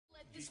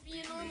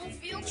normal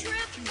field trip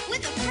with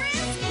a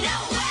friend? No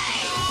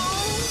way!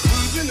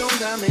 Cruising on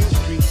down Main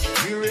Street,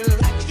 you're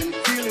relaxed and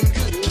feeling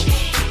good.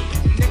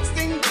 Next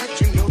thing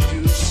that you know,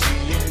 you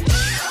see it.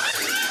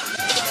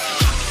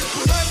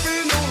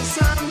 Puffing on the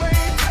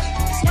sideway,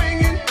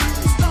 swinging through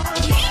the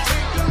stars.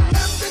 Take a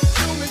left and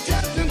show me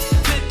Justin.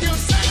 Make your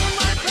second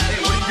right back.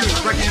 Hey, what are you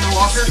doing? Breaking in the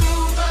locker?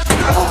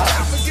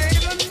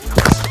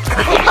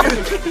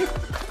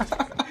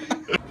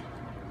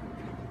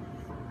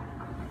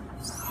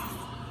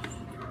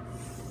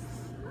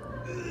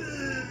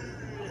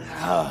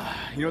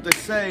 You know what they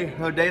say,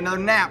 another day, another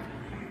nap.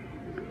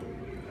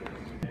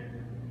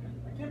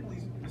 I can't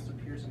believe Mr.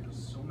 Pearson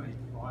does so many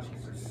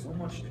projects. There's so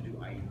much to do.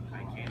 I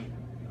can't even.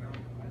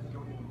 I just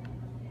don't even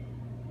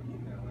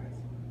eat that, Lance.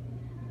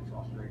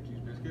 Sausage, egg,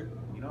 cheese biscuit.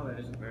 You know that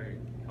isn't very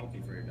healthy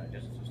for your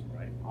digestive system,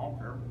 right? All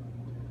purple.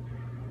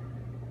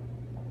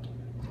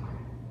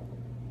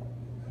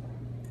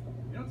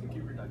 You don't have to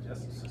keep your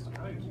digestive system.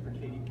 How do you keep your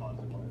KD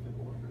positive on a fit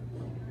order?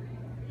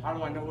 How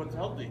do I know what's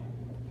healthy?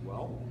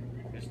 Well,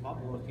 Miss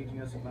Pablo is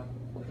teaching us about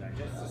the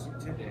digestive system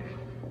today.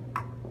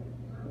 I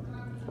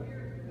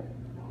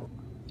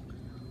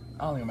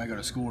don't think I might go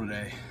to school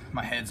today.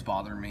 My head's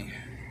bothering me.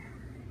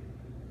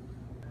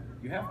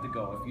 You have to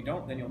go. If you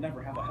don't, then you'll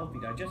never have a healthy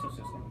digestive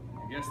system.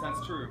 I guess that's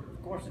true.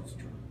 Of course it's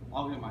true.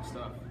 I'll get my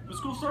stuff. But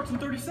school starts in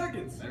 30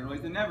 seconds. Better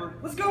late than never.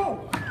 Let's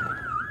go!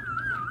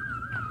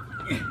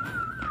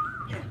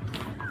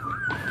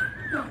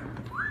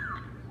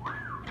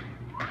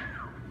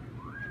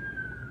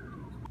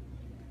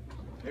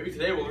 Maybe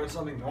today we'll learn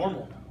something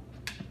normal.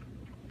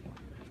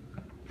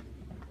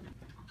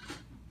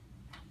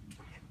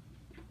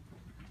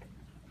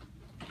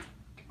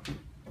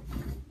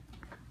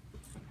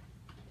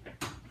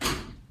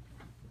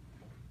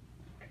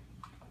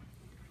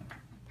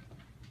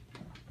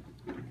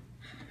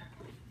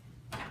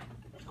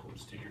 Cool,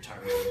 just take your time.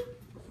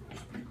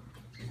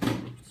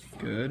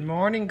 Good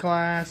morning,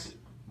 class.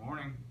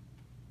 Morning.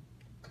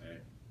 Hey.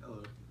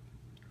 Hello.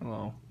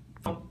 Hello.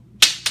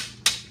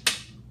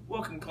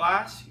 Welcome,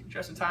 class. You're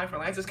just in time for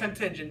Lance's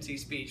contingency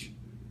speech.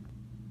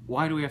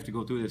 Why do we have to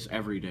go through this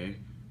every day?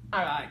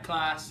 Alright,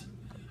 class.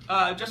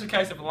 Just in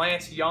case if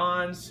Lance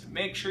yawns,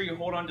 make sure you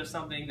hold on to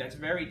something that's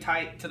very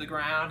tight to the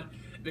ground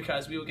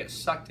because we will get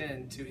sucked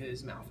into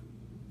his mouth.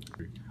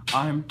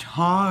 I'm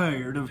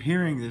tired of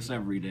hearing this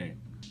every day.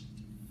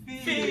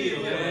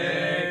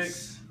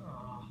 Felix!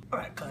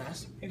 Alright,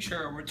 class. Make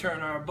sure to return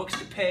our books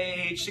to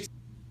page 6.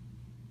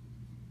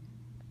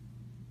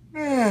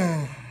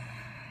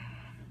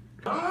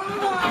 Where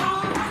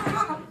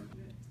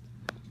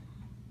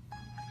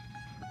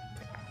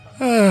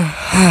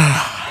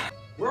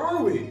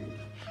are we?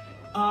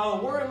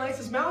 We're in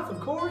Lance's mouth,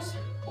 of course.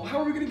 Well, how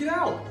are we gonna get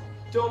out?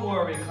 Don't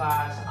worry,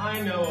 class. I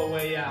know a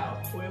way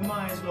out. We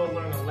might as well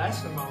learn a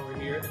lesson while we're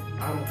here.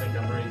 I don't think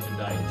I'm ready to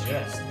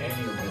digest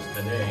any of this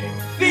today.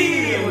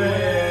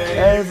 Felix!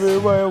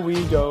 Everywhere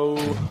we go,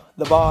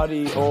 the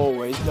body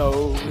always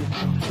knows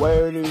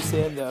where to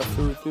send the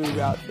food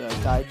throughout the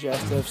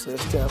digestive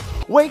system.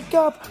 Wake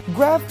up,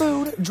 grab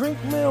food, drink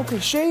milk,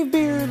 shave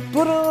beard,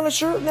 put on a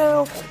shirt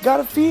now.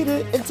 Gotta feed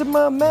it into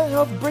my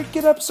mouth, break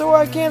it up so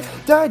I can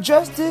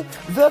digest it.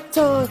 The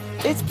tongue,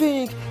 it's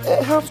pink,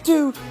 it helps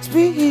to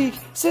speak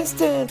since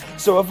then.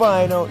 So if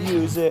I don't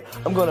use it,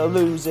 I'm gonna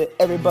lose it.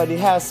 Everybody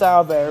has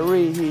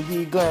salivary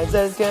glands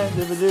that can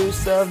produce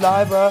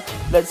saliva.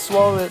 Let's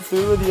swallow it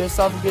through the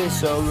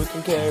esophagus so we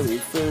can carry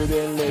food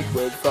and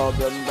liquid from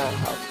the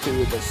mouth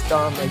to the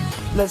stomach.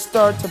 Let's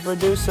start to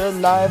produce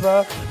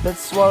saliva. Let's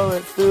swallow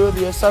it through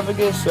the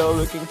esophagus so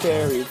we can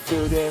carry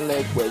food and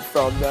liquid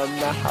from the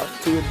mouth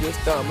to the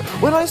stomach.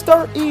 When I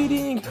start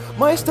eating,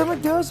 my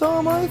stomach does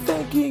all my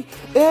thinking.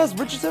 It has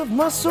riches of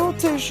muscle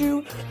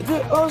tissue.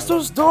 It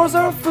also stores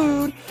our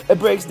food. It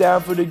breaks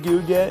down for the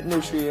goo, get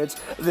nutrients.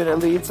 Then it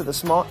leads to the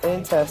small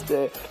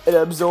intestine. It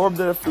absorbs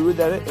the food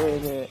that is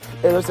in it.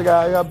 It looks like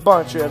a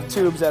bunch of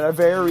tubes that are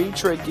very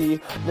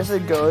tricky. This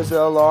it goes to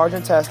the large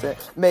intestine,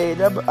 made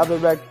up of the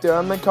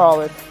rectum and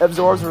colon.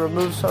 Absorbs and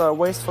removes some of the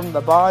waste from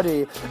the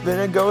body. Then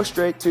it goes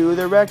straight to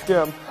the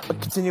rectum, a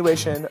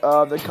continuation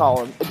of the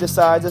colon. It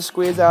decides to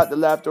squeeze out the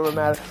leftover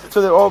matter.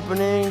 So the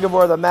opening of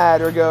where the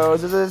matter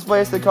goes is this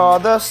place they call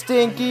the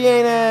stinky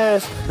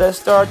anus. Let's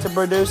start to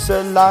produce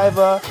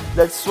saliva.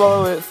 Let's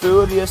swallow it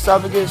through the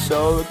esophagus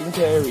so we can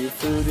carry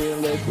food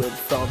and liquid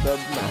from the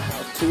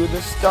mouth to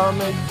the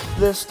stomach.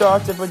 Let's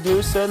start to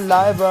produce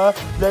saliva.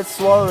 Let's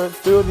swallow it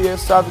through the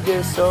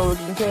esophagus so we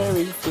can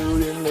carry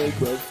food and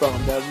liquid from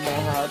the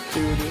mouth to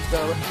the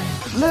stomach.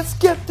 Let's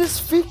get this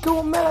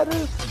fecal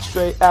matter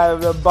straight out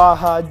of the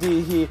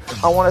body.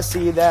 I want to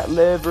see that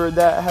liver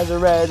that has a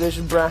reddish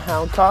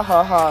brown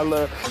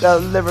color.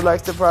 That liver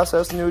likes to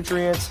process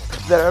nutrients.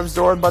 that are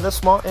absorbed by the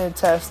small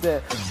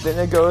intestine. Then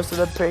it goes to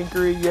the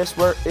pancreas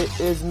where it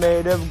is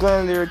made of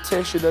glandular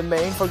tissue. The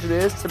main function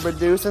is to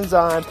produce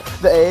enzymes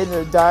that aid in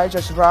the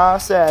digestion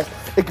process.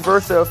 It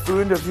converts the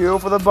food into fuel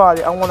for the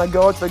body. I want to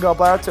go to the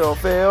gallbladder till it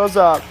fills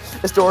up.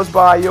 It stores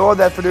bile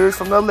that's produced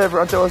from the liver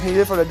until it's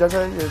needed for the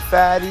digestion of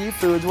fatty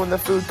foods. When the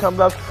food comes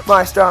up,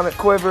 my stomach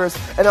quivers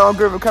and I'll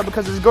grip a cup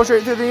because it's going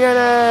straight to the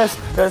anus.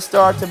 Let's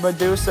start to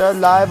produce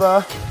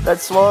saliva.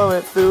 Let's swallow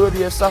it through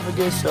the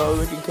esophagus so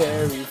we can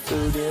carry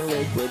food in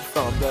liquid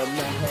from the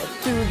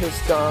mouth to the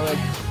stomach.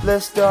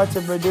 Let's start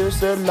to produce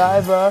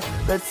saliva.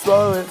 Let's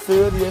swallow it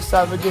through the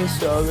esophagus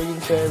so we can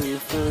carry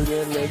food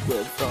in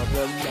liquid from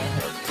the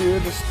mouth to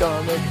the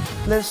stomach.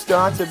 Let's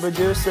start to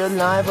produce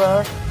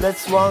saliva.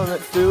 Let's swallow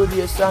it through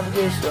the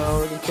esophagus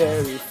so we can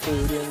carry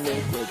food in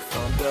liquid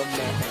from the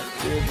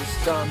mouth to the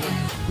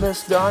stomach. Let's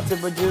start to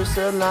produce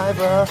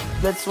saliva.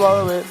 Let's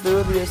swallow it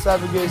through the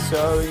esophagus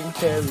so we can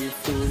carry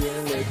food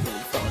in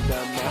liquid from the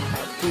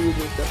mouth to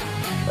the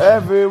stomach.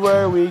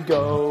 Everywhere we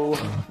go,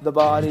 the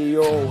body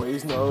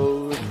always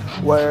knows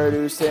where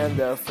to send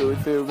the food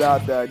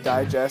throughout the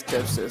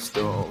digestive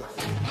system.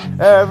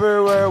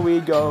 Everywhere we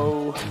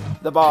go,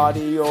 the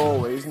body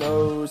always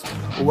knows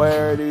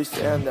where to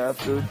send the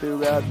food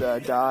throughout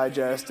the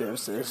digestive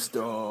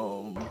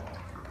system.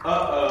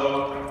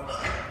 Uh-oh.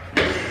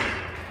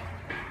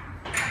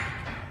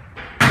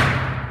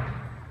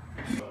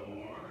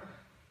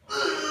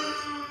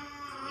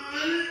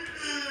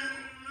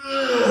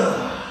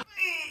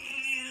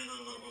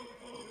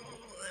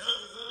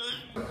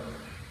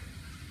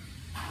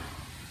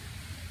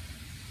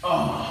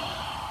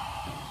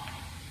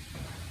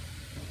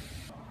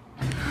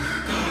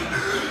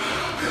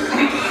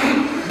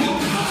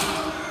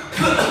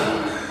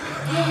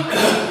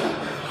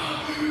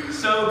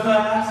 So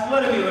class,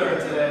 what did we learn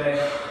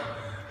today?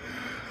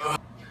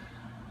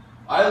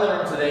 I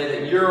learned today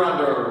that you're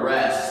under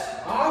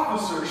arrest.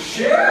 Officer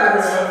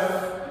Sheriff!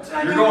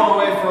 You're going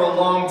away for a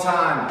long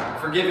time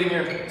for giving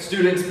your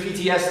students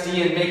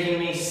PTSD and making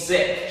me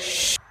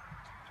sick.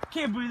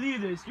 Can't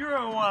believe this. You're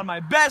one of my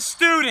best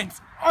students.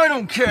 I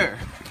don't care.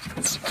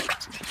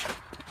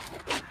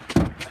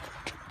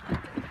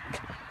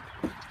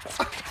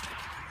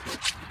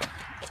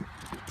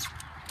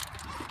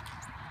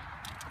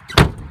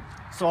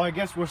 So I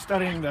guess we're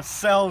studying the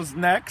cells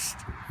next.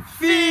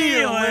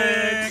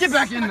 Felix! Get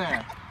back in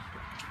there!